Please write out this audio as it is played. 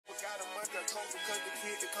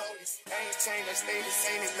Maintain, I stay the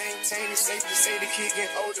same and maintain it. Safe to say the kid get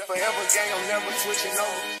older. Forever gang, I'm never switching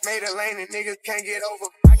over. Made a lane and niggas can't get over.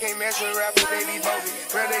 I can't mess with rappers, they be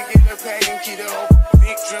bogus. Rather get the pack and keep it open.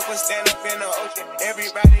 Big dripper stand up in the ocean.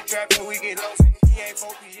 Everybody trapping, we get over.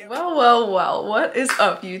 Well, what is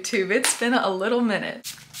up, YouTube? It's been a little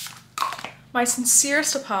minute. My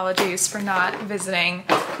sincerest apologies for not visiting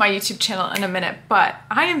my YouTube channel in a minute, but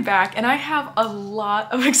I am back and I have a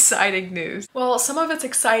lot of exciting news. Well, some of it's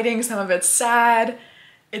exciting, some of it's sad.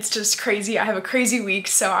 It's just crazy. I have a crazy week,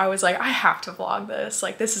 so I was like, I have to vlog this.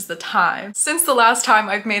 Like, this is the time. Since the last time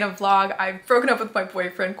I've made a vlog, I've broken up with my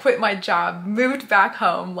boyfriend, quit my job, moved back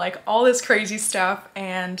home, like all this crazy stuff,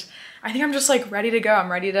 and I think I'm just like ready to go.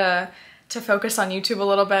 I'm ready to focus on YouTube a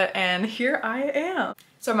little bit, and here I am.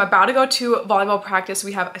 So I'm about to go to volleyball practice.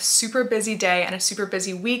 We have a super busy day and a super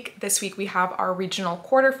busy week. This week we have our regional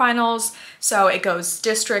quarterfinals. So it goes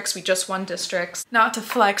districts. We just won districts. Not to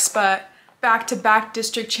flex, but back-to-back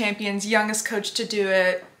district champions, youngest coach to do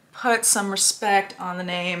it. Put some respect on the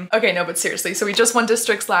name. Okay, no, but seriously, so we just won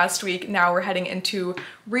districts last week. Now we're heading into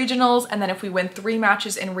regionals, and then if we win 3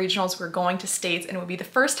 matches in regionals, we're going to states, and it will be the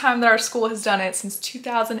first time that our school has done it since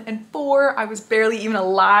 2004. I was barely even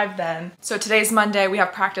alive then. So today's Monday. We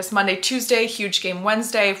have practice Monday, Tuesday, huge game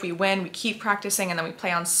Wednesday. If we win, we keep practicing, and then we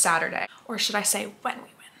play on Saturday. Or should I say when we win?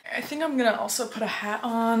 I think I'm gonna also put a hat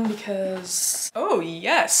on because, oh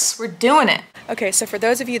yes, we're doing it. Okay, so for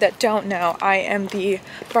those of you that don't know, I am the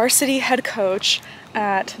varsity head coach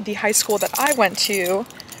at the high school that I went to.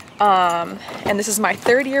 And this is my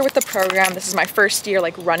 3rd year with the program. This is my 1st year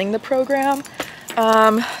like running the program.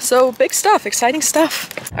 So big stuff, exciting stuff.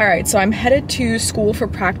 All right, so I'm headed to school for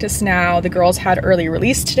practice now. The girls had early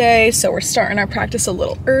release today, so we're starting our practice a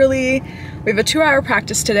little early. We have a 2-hour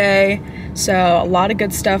practice today, so a lot of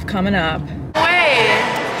good stuff coming up. Wait!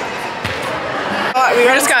 We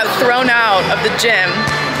just got thrown out of the gym,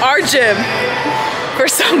 our gym, for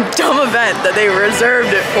some dumb event that they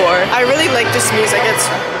reserved it for. I really like this music, it's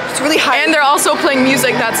really hype. And they're also playing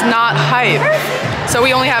music that's not hype. So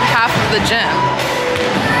we only have half of the gym.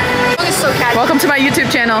 So welcome to my YouTube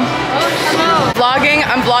channel. Oh, hello. Vlogging,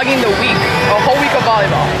 I'm vlogging the week, a whole week of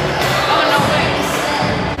volleyball. Oh, no way.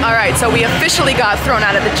 All right, so we officially got thrown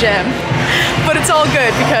out of the gym, but it's all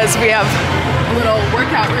good because we have a little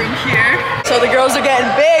workout room here. So the girls are getting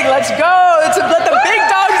big, let's go. Let's let the big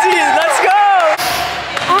dogs in, let's go.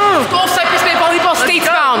 Let's go, Cypress Bay Volleyball States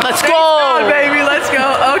bound, let's go. Bound, baby, let's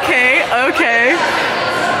go, okay, okay.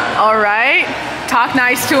 All right. Talk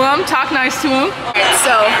nice to him, talk nice to him.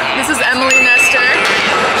 So, this is Emily Nestor.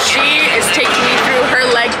 She is taking me through her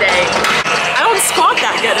leg day. I don't squat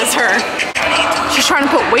that good as her. She's trying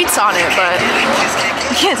to put weights on it, but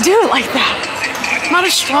you can't do it like that. I'm not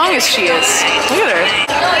as strong as she is. Look at her.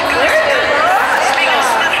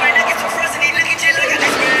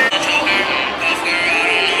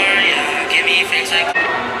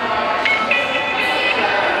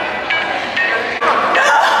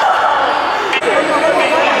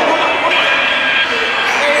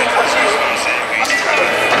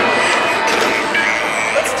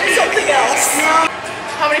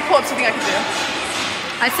 How many pull-ups do you think I could do?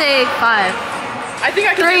 I'd say 5. I think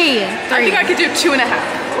I could 3. I think I could do 2.5.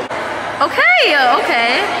 Okay,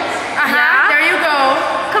 okay. Yeah. There you go.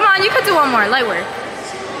 Come on, you could do 1 more. Light work.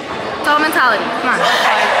 It's all mentality. Come on.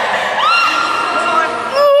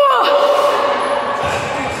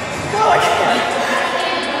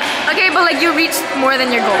 Okay, but like you reached more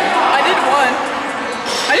than your goal. I did 1.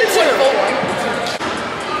 I did 2 full 1.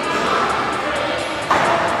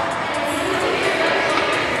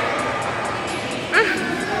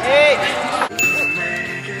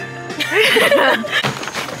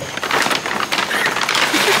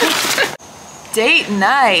 Date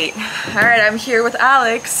night. All right, I'm here with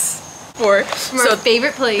Alex for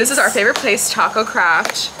favorite place. This is our favorite place, Taco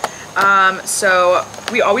Craft. So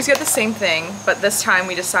we always get the same thing, but this time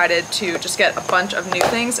we decided to just get a bunch of new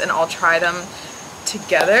things and I'll try them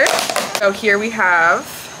together. So here we have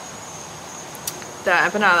the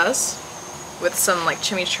empanadas with some like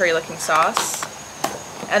chimichurri looking sauce.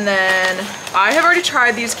 And then I have already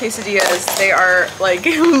tried these quesadillas. They are like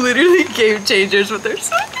literally game changers, but they're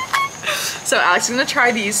so good. So Alex is gonna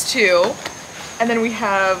try these too. And then we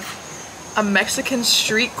have a Mexican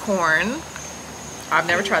street corn. I've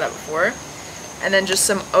never tried that before. And then just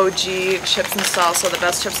some OG chips and salsa, the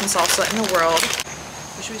best chips and salsa in the world.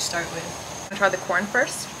 What should we start with? Wanna try the corn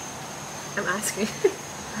first? I'm asking.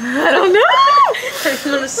 I don't know! I'm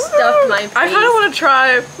gonna stuff my face. I kinda wanna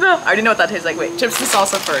try, no, I already know what that tastes like. Wait, chips and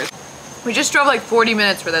salsa first. We just drove like 40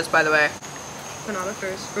 minutes for this, by the way. Panada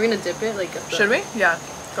first. We're gonna dip it like. Should we? Yeah.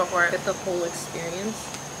 Go for it. Get the whole experience.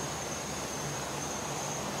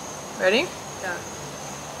 Ready? Yeah.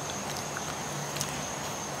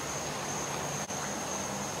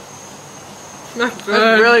 That's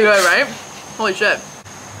really good, right? Holy shit.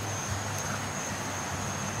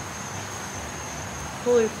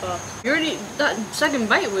 Holy fuck. You already, that second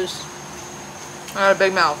bite was... I got a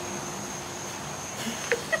big mouth.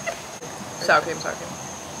 Sour cream, sour cream.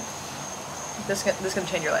 This can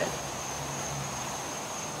change your life.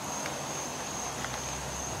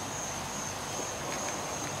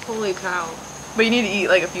 Holy cow. But you need to eat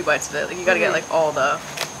like a few bites of it. Like you gotta get like all the...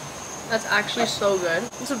 That's actually so good.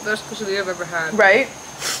 It's the best quesadilla I've ever had. Right?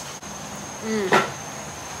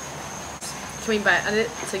 Can we bite at it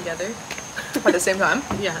together? At the same time?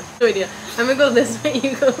 Yeah, no idea. I'm gonna go this way,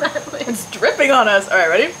 you go that way. It's dripping on us. Alright,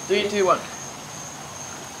 ready? 3, 2, 1.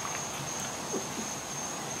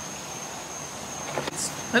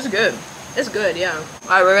 That's good. It's good, yeah.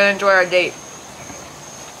 Alright, we're gonna enjoy our date.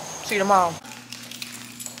 See you tomorrow.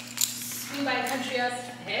 By country us.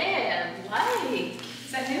 Hey, like.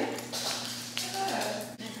 Is that new?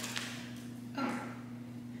 Oh.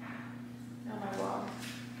 Not my vlog.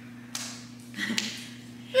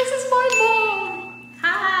 This is my vlog.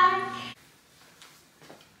 Hi.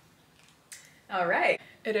 All right.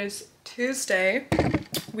 It is Tuesday.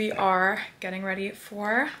 We are getting ready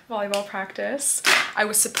for volleyball practice. I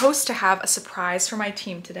was supposed to have a surprise for my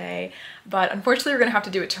team today, but unfortunately we're gonna have to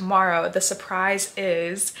do it tomorrow. The surprise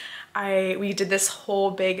is we did this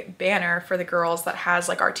whole big banner for the girls that has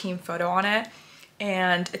like our team photo on it,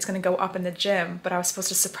 and it's gonna go up in the gym, but I was supposed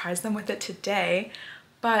to surprise them with it today,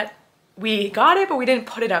 but we got it, but we didn't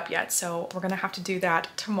put it up yet, so we're gonna have to do that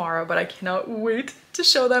tomorrow, but I cannot wait to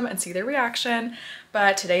show them and see their reaction.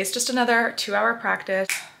 But today is just another 2-hour practice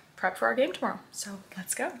prep for our game tomorrow, so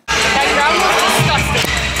let's go.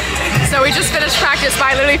 So we just finished practice, but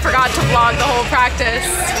I literally forgot to vlog the whole practice,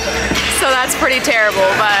 so that's pretty terrible,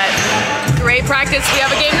 but great practice. We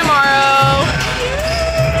have a game tomorrow.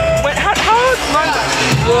 Wait, how long?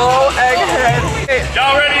 Whoa, egghead.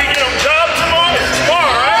 Y'all ready to get a job tomorrow?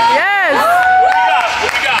 Tomorrow, right? Yes! What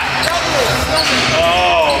we got?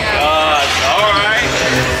 Oh, God. All right.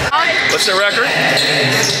 What's the record?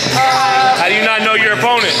 How do you not know your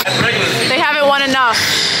opponent? That's regular. They haven't won enough.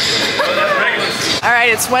 Oh, that's regular. All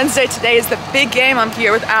right, it's Wednesday. Today is the big game. I'm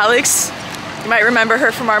here with Alex. You might remember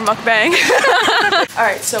her from our mukbang. All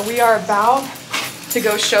right, so we are about to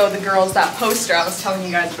go show the girls that poster I was telling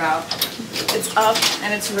you guys about. It's up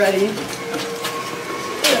and it's ready.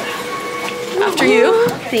 After you.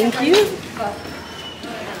 Thank you.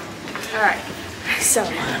 All right, so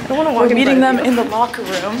we're meeting them in the locker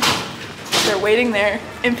room. They're waiting there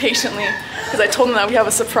impatiently because I told them that we have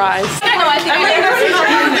a surprise. No, I think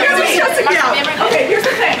Okay, here's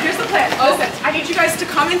the plan. Listen, I need you guys to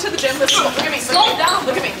come into the gym. Listen, look at me. Slow down.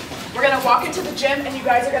 Look at me. We're gonna walk into the gym and you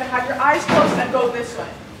guys are gonna have your eyes closed and go this way.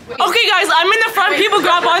 Okay, guys, I'm in the front. People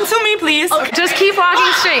grab onto me, please. Okay. Just keep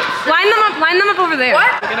walking straight. Line them up over there.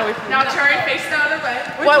 What? Now turn, face the other way.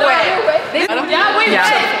 What way? Yeah, wait.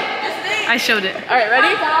 I showed it. All right,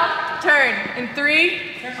 ready? Turn in 3,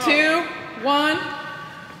 2, 1.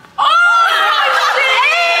 Oh, shit!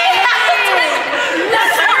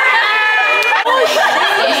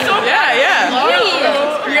 Yeah.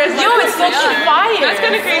 Yo, it's so fire. That's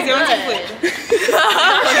kind of crazy.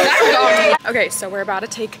 Okay, so we're about to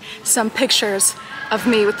take some pictures of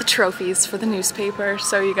me with the trophies for the newspaper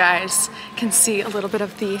so you guys can see a little bit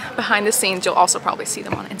of the behind the scenes. You'll also probably see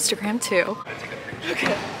them on Instagram too.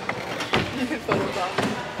 Okay. You can photos off.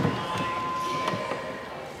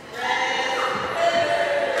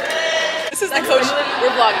 This is the coach, we're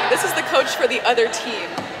vlogging. This is the coach for the other team.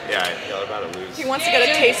 Yeah, y'all about to lose. He wants to get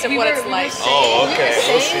a taste of what it's like. Oh, okay.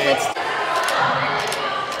 We'll see.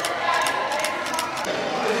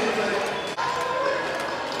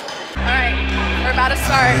 Alright, we're about to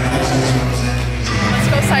start. Let's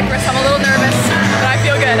go Cyprus. I'm a little nervous, but I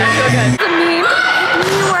feel good.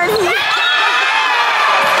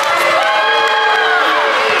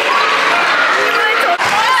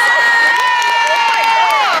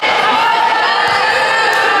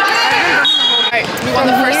 Alright, we won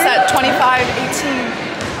the first set, 25-18.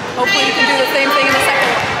 Hopefully you can do the same thing in the second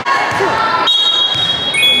one.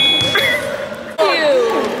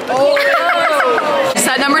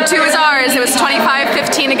 Set number 2 is ours. It was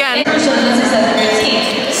 25-15 again.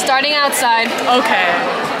 Starting outside. Okay.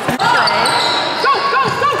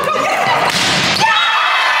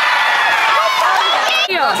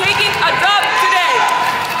 Go! Taking a dub today.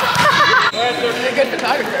 You're a good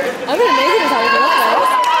photographer. I'm gonna make it as hard as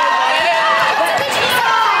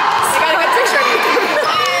I got a good picture of you.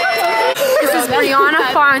 This is Briana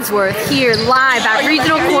Farnsworth here live at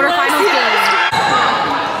regional quarterfinals game.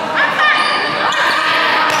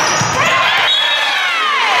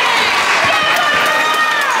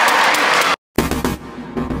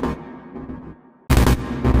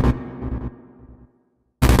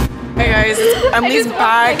 Hey guys, Emily's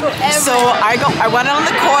back. So I went on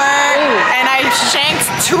the court and I shanked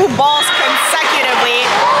 2 balls consecutively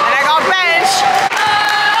and I got benched.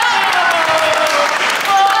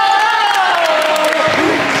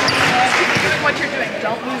 What you're doing,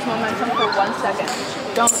 don't lose momentum for 1 second.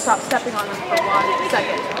 Don't stop stepping on them for 1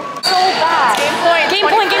 second. So bad. Game point. Game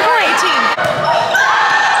point, game point.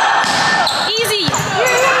 Easy.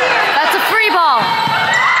 That's a free ball.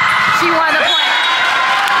 She won the point.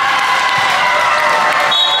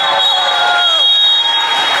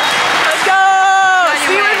 Let's go.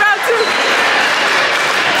 See you in round 2.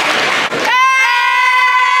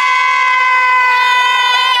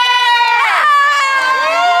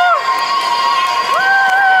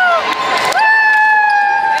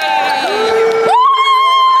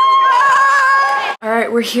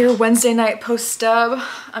 Alright, we're here Wednesday night post-dub.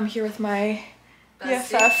 I'm here with my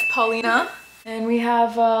BFF, Paulina. And we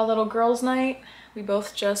have a little girls' night. We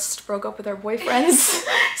both just broke up with our boyfriends.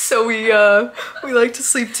 So we like to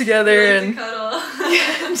sleep together and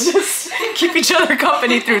just keep each other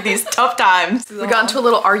company through these tough times. We got into a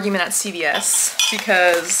little argument at CVS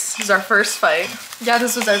because this is our first fight. Yeah,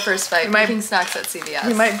 this was our first fight. We might- Making snacks at CVS.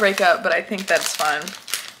 We might break up, but I think that's fine.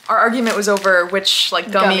 Our argument was over which like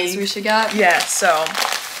gummies we should get. Yeah, so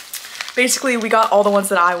basically we got all the ones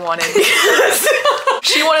that I wanted because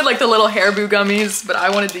she wanted like the little Haribo gummies, but I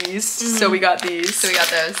wanted these, so we got these. So we got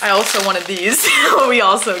those. I also wanted these. We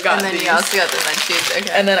also got And then these. you also got the munchies.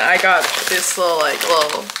 Okay. And then I got this little I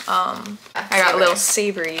got a little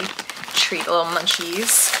savory treat, a little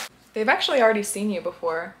munchies. They've actually already seen you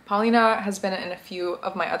before. Paulina has been in a few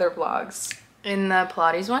of my other vlogs. In the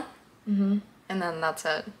Pilates one? Mm-hmm. And then that's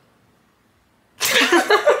it.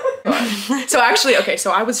 So actually, okay,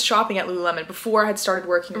 so I was shopping at Lululemon before I had started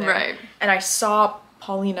working there. Right. And I saw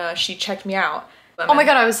Paulina, she checked me out. Oh my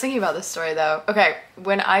god, I was thinking about this story though. Okay,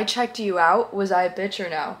 when I checked you out, was I a bitch or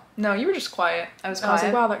no? No, you were just quiet. I was I was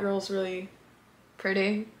like, quiet? wow, that girl's really...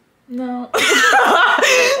 Pretty? No.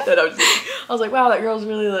 I was like, wow, that girl's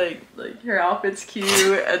really like her outfit's cute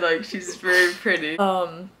and like she's very pretty.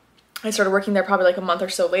 I started working there probably like a month or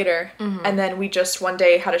so later, and then we just one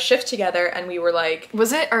day had a shift together and we were like...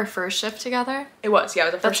 Was it our first shift together? It was, yeah, it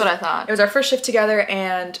was our first That's what shift. I thought. It was our first shift together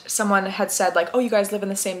and someone had said like, oh, you guys live in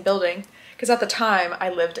the same building. Because at the time I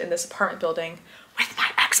lived in this apartment building with my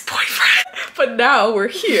ex-boyfriend. But now we're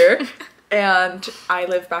here and I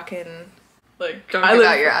live back in like... Don't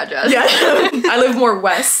forget your address. Yeah, I live more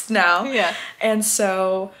west now. Yeah. And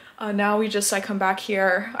so now I come back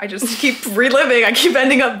here. I just keep reliving. I keep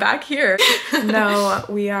ending up back here. No,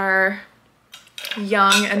 we are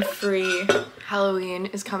young and free. Halloween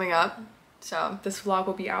is coming up, so This vlog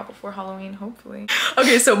will be out before Halloween, hopefully.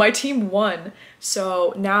 Okay, so my team won.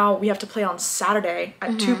 So now we have to play on Saturday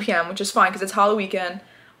at 2 p.m., which is fine because it's Halloween weekend,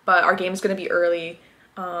 but our game is going to be early.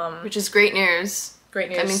 which is great news. Great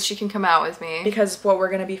news. That means she can come out with me. Because what we're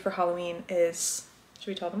going to be for Halloween is... Should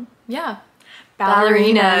we tell them? Yeah.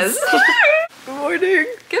 Ballerinas. Good morning.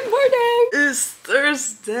 Good morning. It's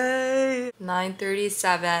Thursday.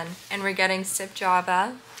 9:37, and we're getting Sip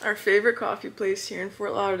Java. Our favorite coffee place here in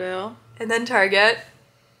Fort Lauderdale. And then Target.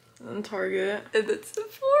 And Target. And then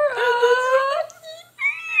Sephora.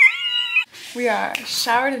 We are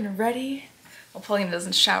showered and ready. Well, Paulina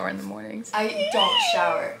doesn't shower in the mornings. I don't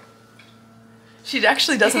shower. She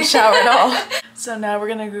actually doesn't shower at all. So now we're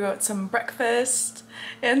gonna go get some breakfast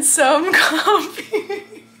and some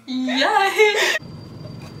coffee. Yay!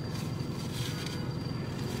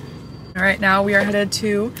 All right, now we are headed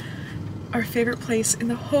to our favorite place in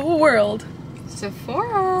the whole world.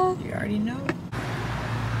 Sephora. You already know.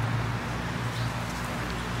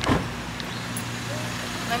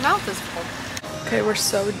 My mouth is full. Okay, we're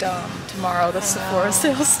so dumb. Tomorrow the Sephora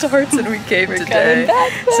sale starts and we came today.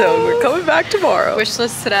 So we're coming back tomorrow. Wish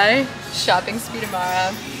list today. Shopping spree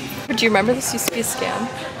tomorrow. Do you remember this used to be a scam?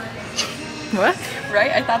 What?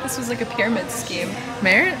 Right? I thought this was like a pyramid scheme.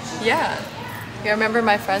 Merit? Yeah. I remember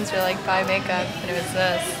my friends were like, buy makeup, and it was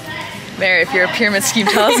this. Mary, if you're a pyramid scheme,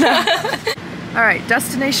 tell us now. All right,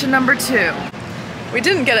 destination number 2. We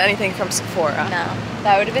didn't get anything from Sephora. No.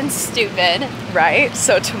 That would have been stupid. Right?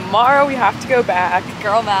 So tomorrow we have to go back.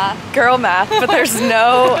 Girl math. Girl math, but there's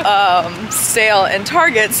no sale in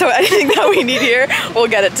Target, so anything that we need here, we'll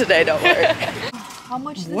get it today, don't worry. How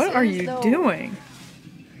much this What are you though? doing?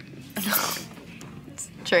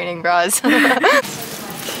 Training bras.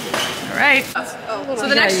 All right. So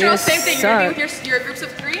the next drill, same thing. You're gonna do with your groups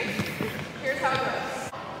of 3. Here's how it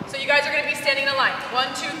goes. So you guys are gonna be standing in a line. 1,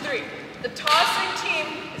 2, 3. The tossing team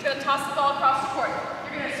is gonna toss the ball across the court.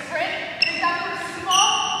 You're gonna sprint, think back to the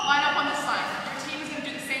ball, line up on this line. Your team is gonna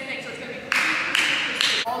do the same thing. So it's gonna be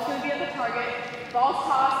 3. Ball's gonna be at the target. Ball's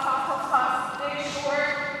toss, toss, toss, toss. Dig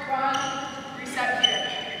short, run, reset here.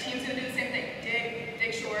 Your team's gonna do the same thing.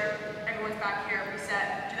 Dig short. Everyone's back here.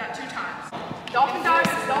 Reset. Do that 2 times. Dolphin dive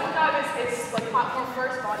is like platform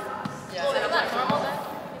first, body last. Yeah. So that's like normal then?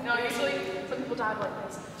 No, usually some people dive like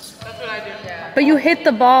this. That's what I do. Yeah. But you hit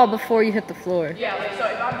the ball before you hit the floor. Yeah, like so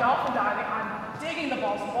if I'm dolphin diving, I'm digging the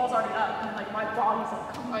ball, so the ball's already up, and like my body's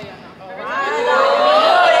like, come on. Oh yeah, no.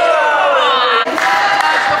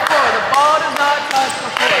 The ball does not touch the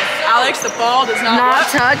floor. Alex, the ball does not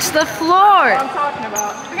touch the floor. That's what I'm talking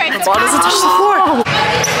about. Okay, the ball doesn't touch the floor.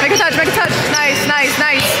 Make a touch, make a touch. Nice, nice,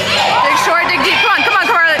 nice. Dig short, dig deep. Come on,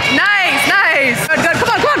 Carla. Nice, nice. Good, good. Come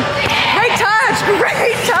on.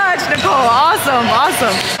 Great touch, Nicole. Awesome,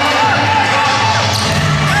 awesome.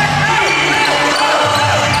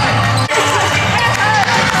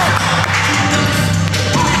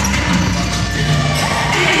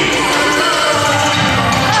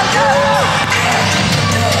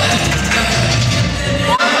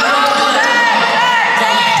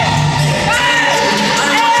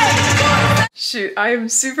 Shoot, I am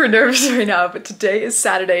super nervous right now, but today is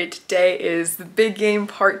Saturday. Today is the big game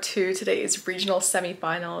part 2. Today is regional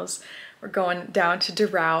semifinals. We're going down to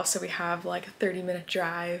Doral, so we have like a 30-minute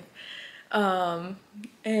drive. And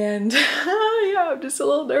yeah, I'm just a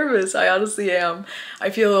little nervous. I honestly am.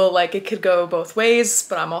 I feel like it could go both ways,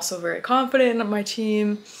 but I'm also very confident in my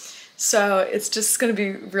team. So it's just gonna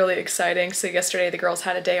be really exciting. So yesterday the girls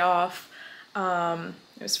had a day off.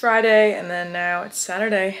 It was Friday, and then now it's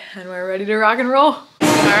Saturday, and we're ready to rock and roll. All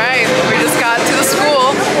right, we just got to the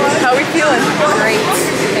school. How are we feeling? Great.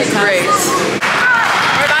 Great.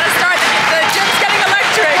 We're about to start. The gym's getting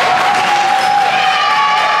electric.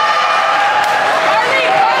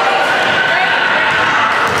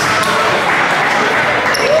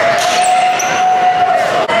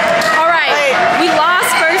 All right, we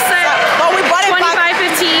lost first set. But we won it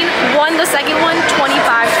 25-15. Won the second one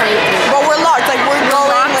 25-23. But we're locked. Like we're going.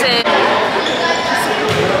 Locked it.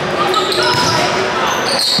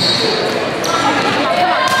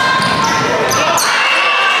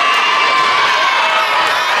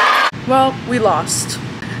 Well, we lost.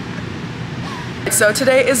 So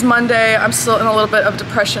today is Monday. I'm still in a little bit of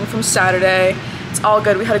depression from Saturday. It's all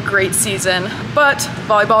good. We had a great season, but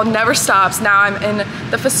volleyball never stops. Now I'm in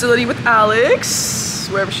the facility with Alex,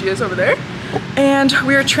 wherever she is over there. And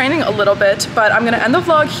we are training a little bit, but I'm gonna end the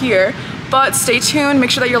vlog here. But stay tuned, make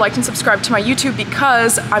sure that you're liked and subscribed to my YouTube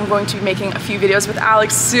because I'm going to be making a few videos with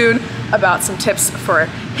Alex soon about some tips for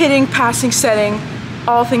hitting, passing, setting,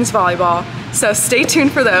 all things volleyball. So stay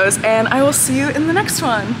tuned for those, and I will see you in the next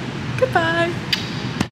one. Goodbye.